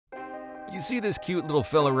You see this cute little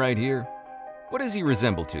fella right here? What does he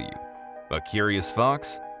resemble to you? A curious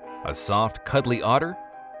fox? A soft, cuddly otter?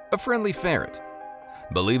 A friendly ferret?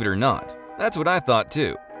 Believe it or not, that's what I thought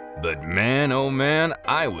too. But man, oh man,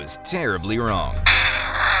 I was terribly wrong.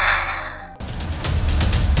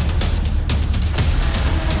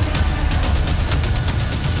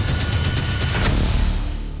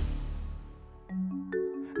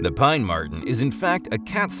 The pine marten is in fact a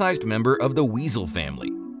cat-sized member of the weasel family.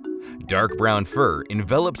 Dark brown fur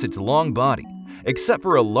envelops its long body, except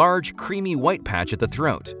for a large, creamy white patch at the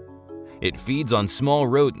throat. It feeds on small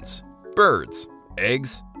rodents, birds,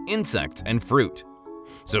 eggs, insects, and fruit.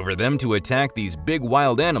 So for them to attack these big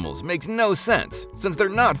wild animals makes no sense, since they're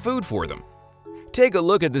not food for them. Take a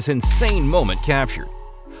look at this insane moment captured.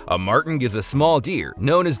 A marten gives a small deer,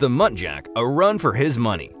 known as the muntjac, a run for his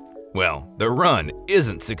money. Well, the run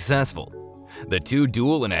isn't successful. The two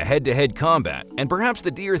duel in a head-to-head combat, and perhaps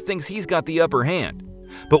the deer thinks he's got the upper hand.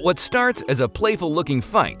 But what starts as a playful-looking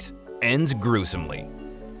fight ends gruesomely.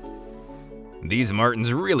 These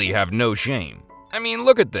martens really have no shame. I mean,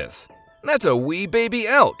 look at this. That's a wee baby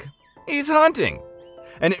elk. He's hunting.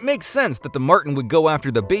 And it makes sense that the marten would go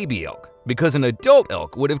after the baby elk, because an adult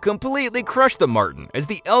elk would have completely crushed the marten, as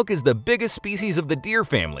the elk is the biggest species of the deer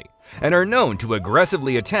family and are known to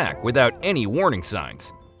aggressively attack without any warning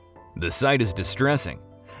signs. The sight is distressing,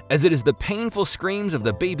 as it is the painful screams of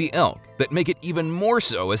the baby elk that make it even more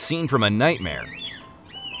so a scene from a nightmare.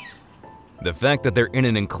 The fact that they're in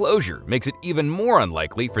an enclosure makes it even more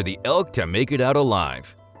unlikely for the elk to make it out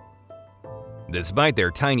alive. Despite their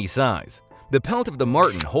tiny size, the pelt of the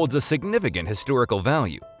marten holds a significant historical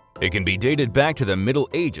value. It can be dated back to the Middle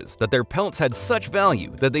Ages that their pelts had such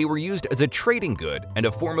value that they were used as a trading good and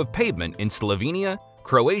a form of payment in Slovenia,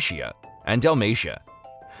 Croatia, and Dalmatia.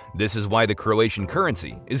 This is why the Croatian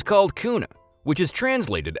currency is called kuna, which is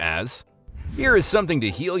translated as, "Here is something to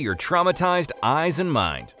heal your traumatized eyes and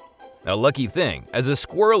mind." A lucky thing, as a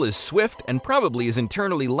squirrel is swift and probably is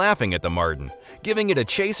internally laughing at the marten, giving it a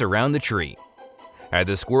chase around the tree. Had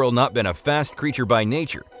the squirrel not been a fast creature by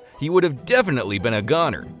nature, he would have definitely been a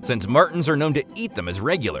goner, since martens are known to eat them as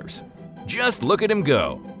regulars. Just look at him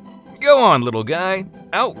go. Go on, little guy,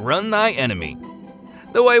 outrun thy enemy.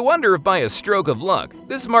 Though I wonder if by a stroke of luck,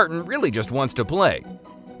 this marten really just wants to play.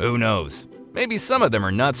 Who knows, maybe some of them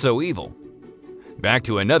are not so evil. Back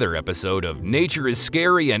to another episode of Nature is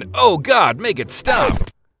Scary and Oh God, make it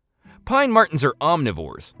stop! Pine martens are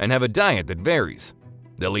omnivores and have a diet that varies.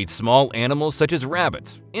 They'll eat small animals such as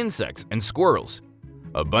rabbits, insects, and squirrels.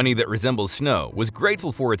 A bunny that resembles Snow was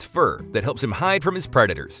grateful for its fur that helps him hide from his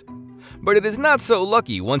predators. But it is not so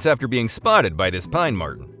lucky once after being spotted by this pine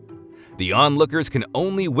marten. The onlookers can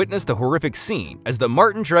only witness the horrific scene as the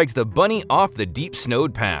marten drags the bunny off the deep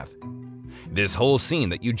snowed path. This whole scene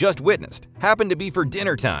that you just witnessed happened to be for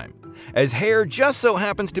dinner time, as hare just so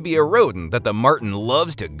happens to be a rodent that the marten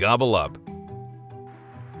loves to gobble up.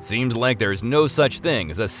 Seems like there's no such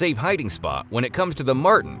thing as a safe hiding spot when it comes to the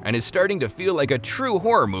marten, and is starting to feel like a true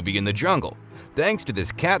horror movie in the jungle, thanks to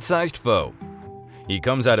this cat-sized foe. He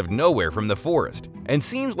comes out of nowhere from the forest and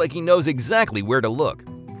seems like he knows exactly where to look.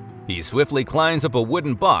 He swiftly climbs up a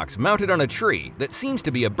wooden box mounted on a tree that seems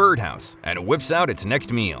to be a birdhouse and whips out its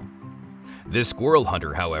next meal. This squirrel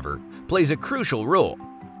hunter, however, plays a crucial role.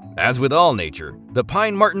 As with all nature, the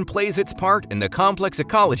pine marten plays its part in the complex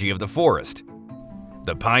ecology of the forest.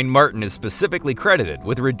 The pine marten is specifically credited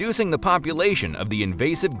with reducing the population of the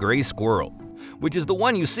invasive gray squirrel, which is the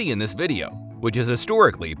one you see in this video, which has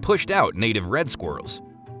historically pushed out native red squirrels.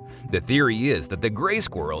 The theory is that the gray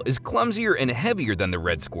squirrel is clumsier and heavier than the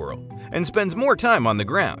red squirrel and spends more time on the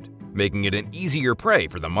ground, making it an easier prey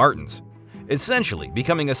for the martens, essentially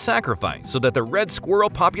becoming a sacrifice so that the red squirrel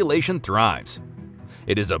population thrives.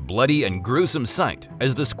 It is a bloody and gruesome sight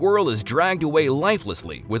as the squirrel is dragged away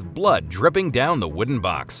lifelessly with blood dripping down the wooden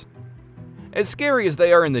box. As scary as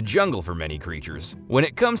they are in the jungle for many creatures, when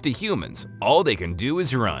it comes to humans, all they can do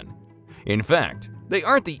is run. In fact, they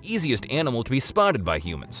aren't the easiest animal to be spotted by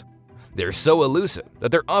humans. They're so elusive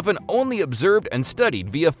that they're often only observed and studied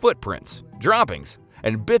via footprints, droppings,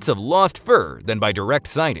 and bits of lost fur than by direct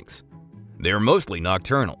sightings. They're mostly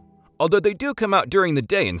nocturnal, although they do come out during the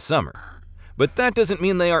day in summer. But that doesn't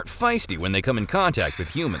mean they aren't feisty when they come in contact with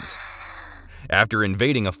humans. After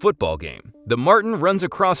invading a football game, the marten runs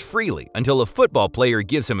across freely until a football player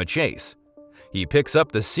gives him a chase. He picks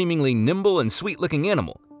up the seemingly nimble and sweet-looking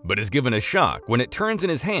animal, but is given a shock when it turns in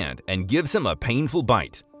his hand and gives him a painful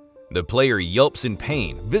bite. The player yelps in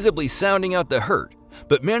pain, visibly sounding out the hurt,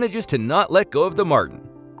 but manages to not let go of the marten.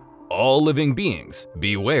 All living beings,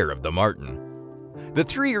 beware of the marten. The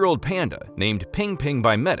 3-year-old panda, named Ping Ping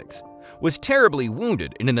by medics, was terribly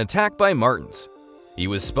wounded in an attack by Martens. He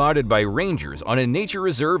was spotted by rangers on a nature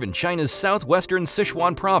reserve in China's southwestern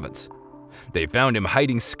Sichuan province. They found him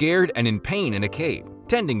hiding scared and in pain in a cave,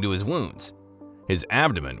 tending to his wounds. His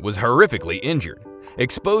abdomen was horrifically injured,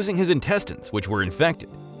 exposing his intestines, which were infected.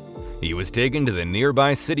 He was taken to the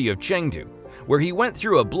nearby city of Chengdu, where he went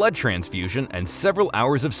through a blood transfusion and several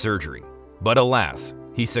hours of surgery. But alas,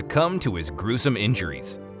 he succumbed to his gruesome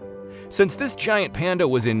injuries. Since this giant panda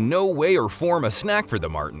was in no way or form a snack for the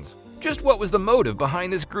Martens, just what was the motive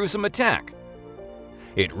behind this gruesome attack?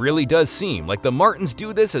 It really does seem like the Martens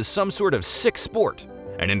do this as some sort of sick sport,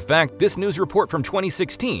 and in fact this news report from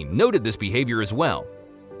 2016 noted this behavior as well.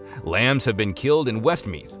 Lambs have been killed in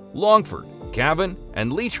Westmeath, Longford, Cavan,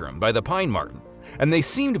 and Leitrim by the pine marten, and they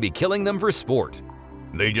seem to be killing them for sport.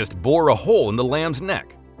 They just bore a hole in the lamb's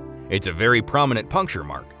neck. It's a very prominent puncture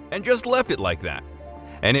mark, and just left it like that.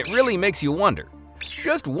 And it really makes you wonder,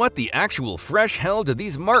 just what the actual fresh hell do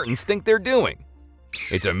these martens think they're doing?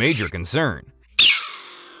 It's a major concern.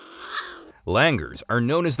 Langurs are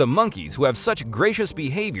known as the monkeys who have such gracious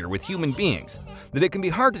behavior with human beings that it can be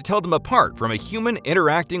hard to tell them apart from a human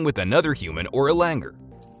interacting with another human or a langur.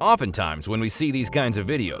 Oftentimes when we see these kinds of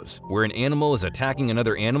videos where an animal is attacking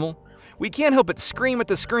another animal, we can't help but scream at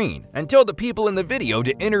the screen and tell the people in the video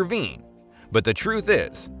to intervene. But the truth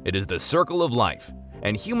is, it is the circle of life,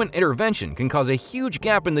 and human intervention can cause a huge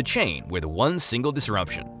gap in the chain with one single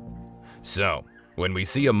disruption. So, when we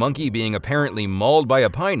see a monkey being apparently mauled by a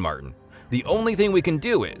pine marten, the only thing we can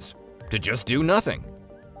do is to just do nothing.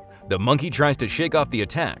 The monkey tries to shake off the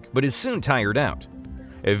attack, but is soon tired out.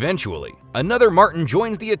 Eventually, another marten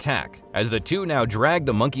joins the attack as the two now drag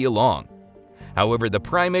the monkey along. However, the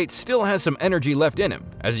primate still has some energy left in him,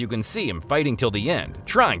 as you can see him fighting till the end,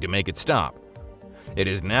 trying to make it stop. It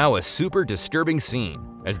is now a super disturbing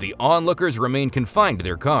scene, as the onlookers remain confined to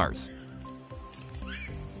their cars.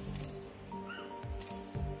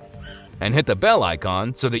 And hit the bell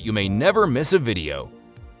icon so that you may never miss a video.